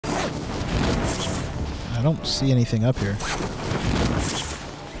I don't see anything up here.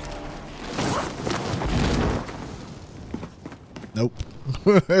 Nope.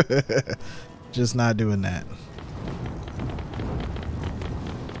 Just not doing that.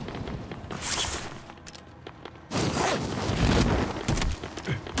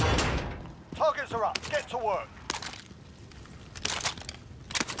 Targets are up. Get to work.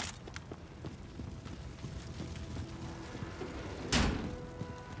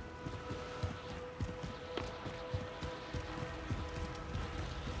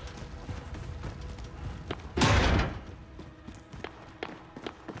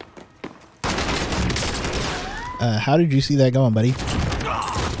 How did you see that going, buddy?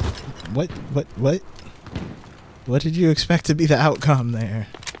 What? What did you expect to be the outcome there?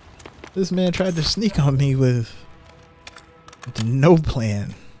 This man tried to sneak on me with no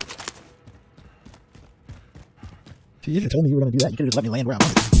plan. If you had told me you were going to do that, you could have just let me land where I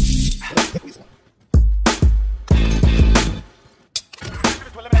wanted.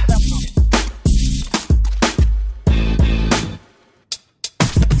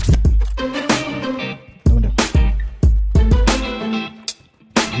 No window.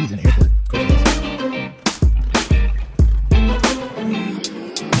 He's in the airport.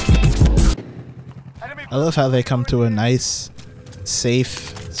 I love how they come to a nice,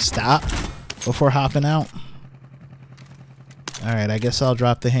 safe stop before hopping out. Alright, I guess I'll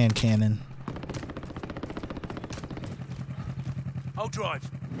drop the hand cannon. I'll drive.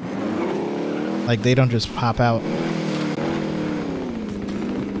 Like, they don't just pop out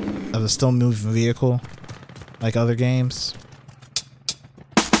of a still moving vehicle like other games.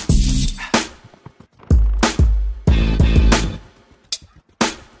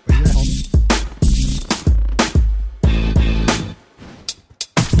 Where you at, homie?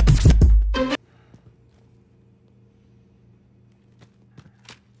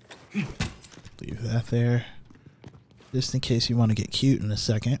 Leave that there, just in case you want to get cute in a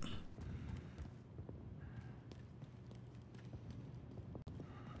second.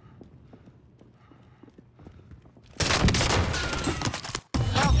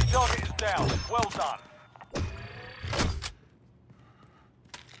 Bounty target is down. Well done.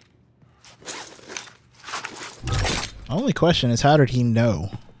 Only question is, how did he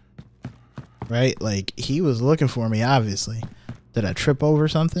know? Right? Like, he was looking for me, obviously. Did I trip over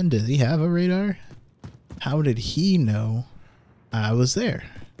something? Does he have a radar? How did he know I was there?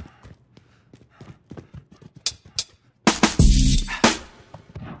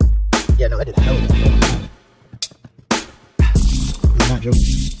 Yeah, no, I didn't know that. I'm not joking.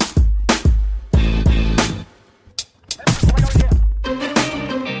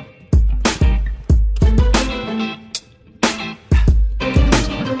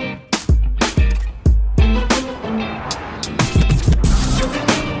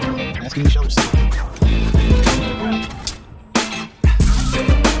 Asking me to show us.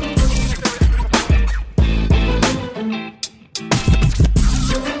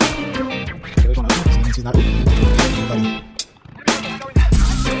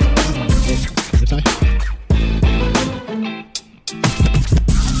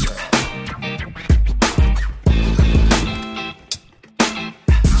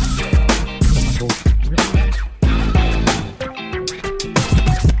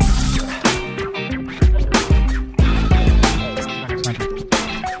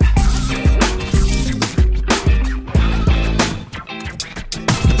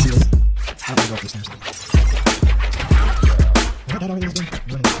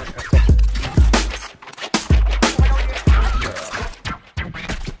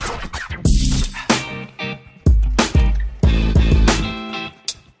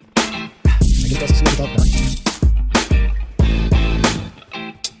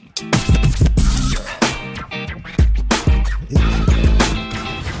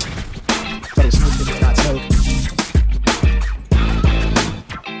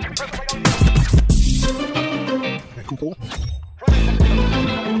 Cool.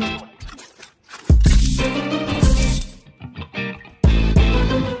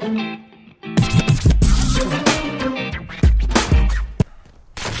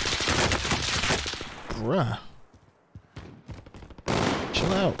 Bruh.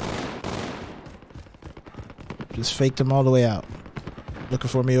 Chill out. Just faked him all the way out. Looking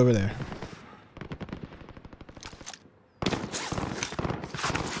for me over there.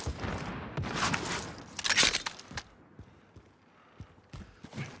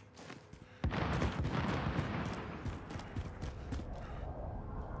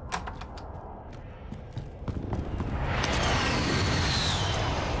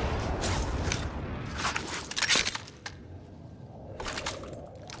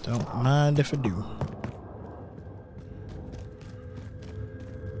 Don't mind if I do.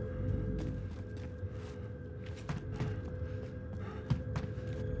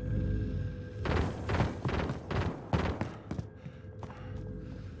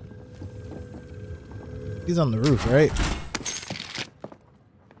 He's on the roof, right?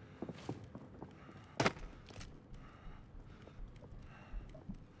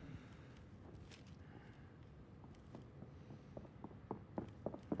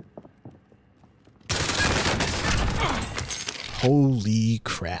 Holy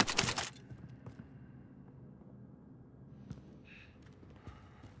crap.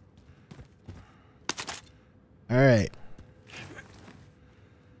 All right.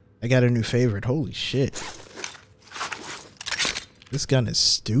 I got a new favorite. Holy shit. This gun is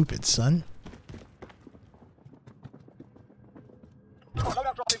stupid, son. There's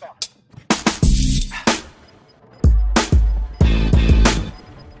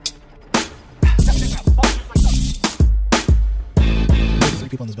 3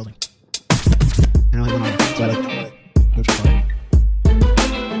 people in this building. I don't have one on, so I like go too far.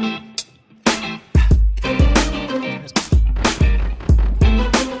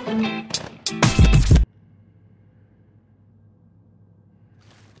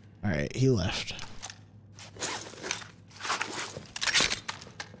 Alright, he left.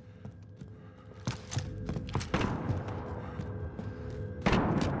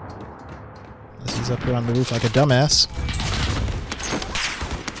 This is up here on the roof like a dumbass.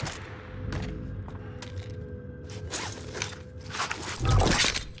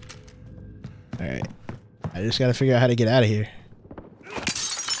 Alright. I just gotta figure out how to get out of here.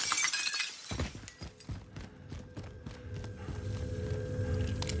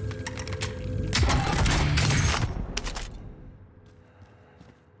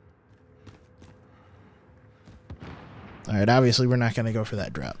 Alright, obviously we're not gonna go for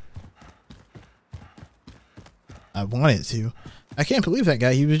that drop. I wanted to. I can't believe that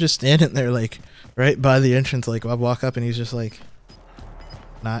guy. He was just standing there, like, right by the entrance. Like, I walk up and he's just like,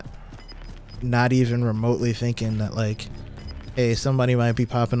 not even remotely thinking that, like, hey, somebody might be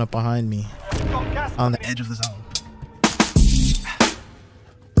popping up behind me on the edge of the zone.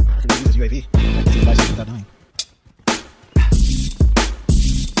 I'm gonna use this UAV. I can see 5 seconds without dying.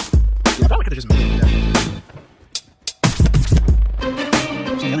 Yeah, I probably could have just made it to death.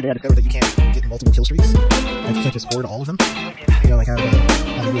 So the other day I discovered that you can't get multiple kill streaks. Like, you can't just hoard all of them. You know, like how the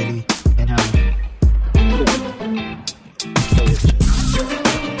UAV and how...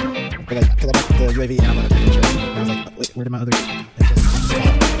 Like, because I got the UAV and I'm on a picture. And I was like, wait, where did my other...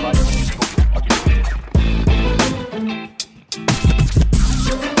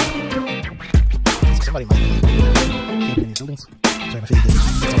 Somebody might be camping in these buildings. Sorry, my face did.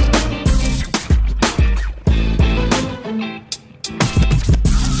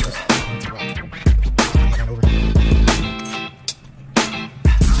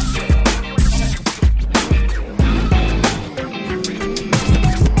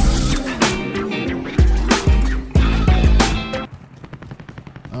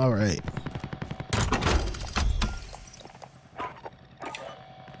 All right.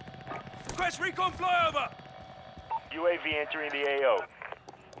 Request recon flyover. UAV entering the AO.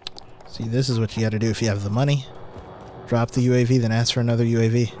 See, this is what you got to do if you have the money. Drop the UAV, then ask for another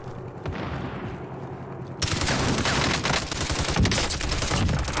UAV.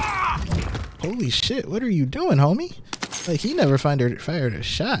 Holy shit, what are you doing, homie? Like, he never fired a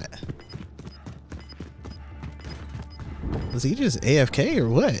shot. Was he just AFK or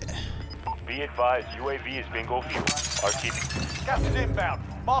what? Be advised, UAV is bingo fuel. RTB. Gas is inbound.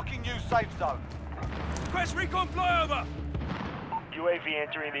 Marking new safe zone. Request recon flyover. UAV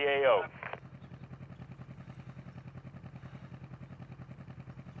entering the AO.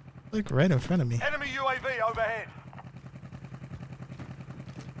 Like right in front of me. Enemy UAV overhead.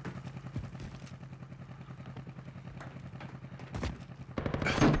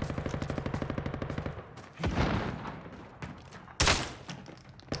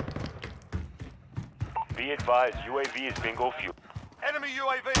 Be advised, UAV is bingo fuel. Enemy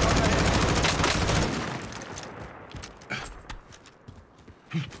UAV overhead.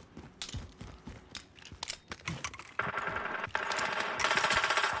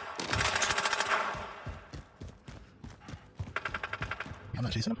 I'm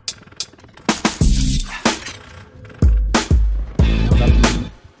not chasing him.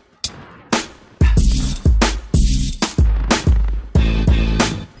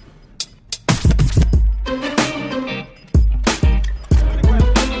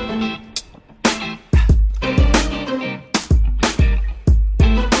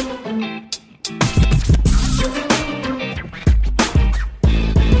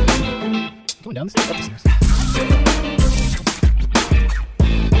 Going down the stairs, up the stairs.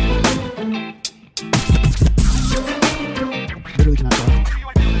 Literally cannot go.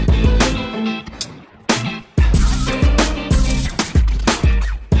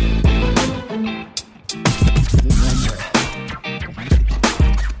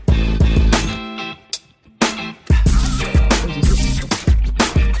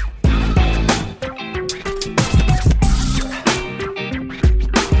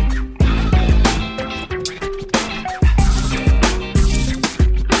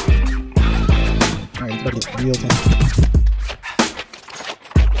 real time.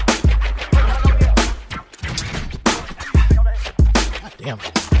 God damn.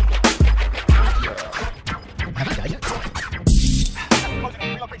 Have I died yet?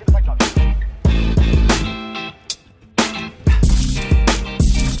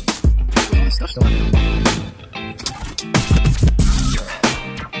 Stuff's still on.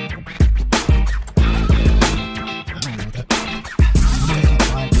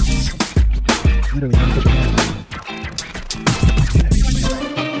 Literally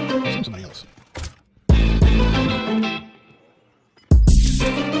somebody else.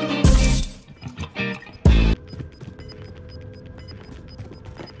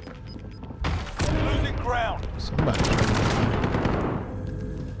 Losing ground. Somebody.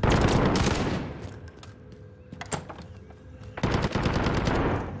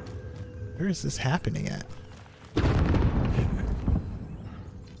 Where is this happening at?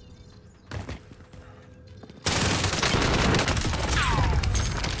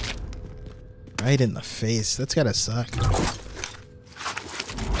 Right in the face. That's gotta suck.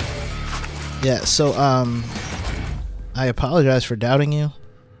 Yeah, so I apologize for doubting you.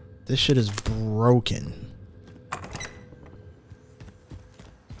 This shit is broken.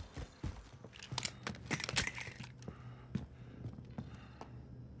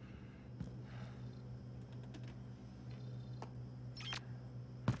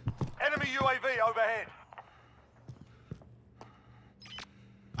 Enemy UAV overhead.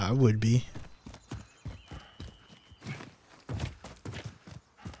 I would be.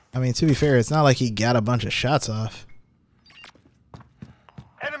 I mean, to be fair, it's not like he got a bunch of shots off.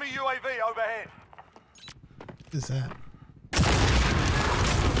 Enemy UAV overhead. What is that?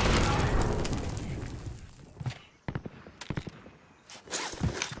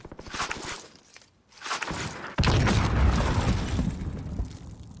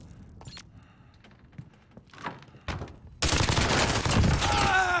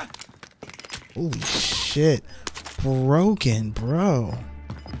 Holy shit. Broken, bro.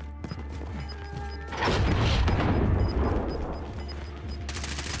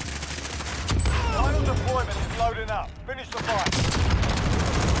 Final deployment is loading up. Finish the fight.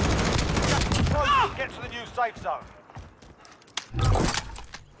 Get to the new safe zone.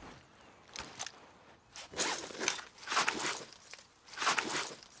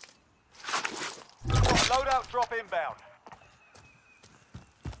 Loadout drop inbound.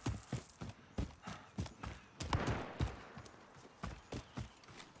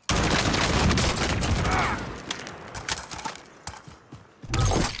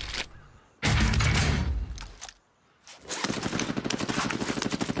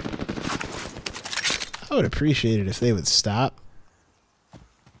 I would appreciate it if they would stop.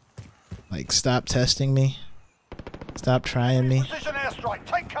 Like, stop testing me. Stop trying me. Precision airstrike.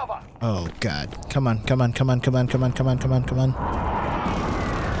 Take cover. Oh, God. Come on, come on, come on, come on, come on, come on, come on, come on.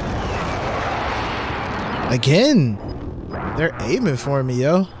 Again! They're aiming for me,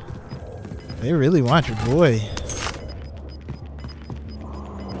 yo. They really want your boy.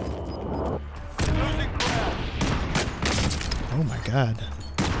 Losing ground. Oh, my God.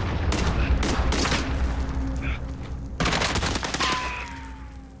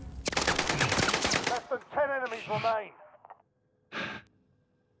 Less than 10 enemies remain.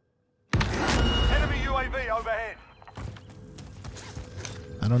 Enemy UAV overhead.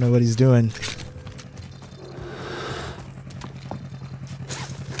 I don't know what he's doing.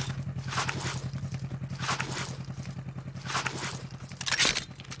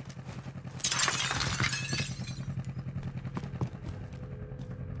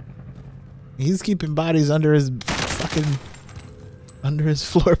 He's keeping bodies under his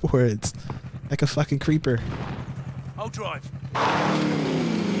floorboards like a fucking creeper. I'll drive.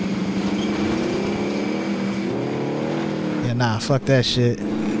 Yeah, nah, fuck that shit.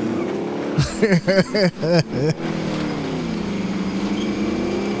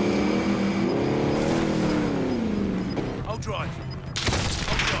 I'll drive.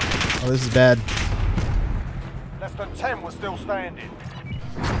 Oh, this is bad. Less than 10 were still standing.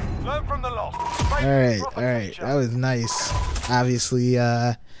 Learn from the loss. Alright, alright. That was nice. Obviously,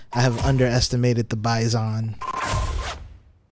 I have underestimated the Bison.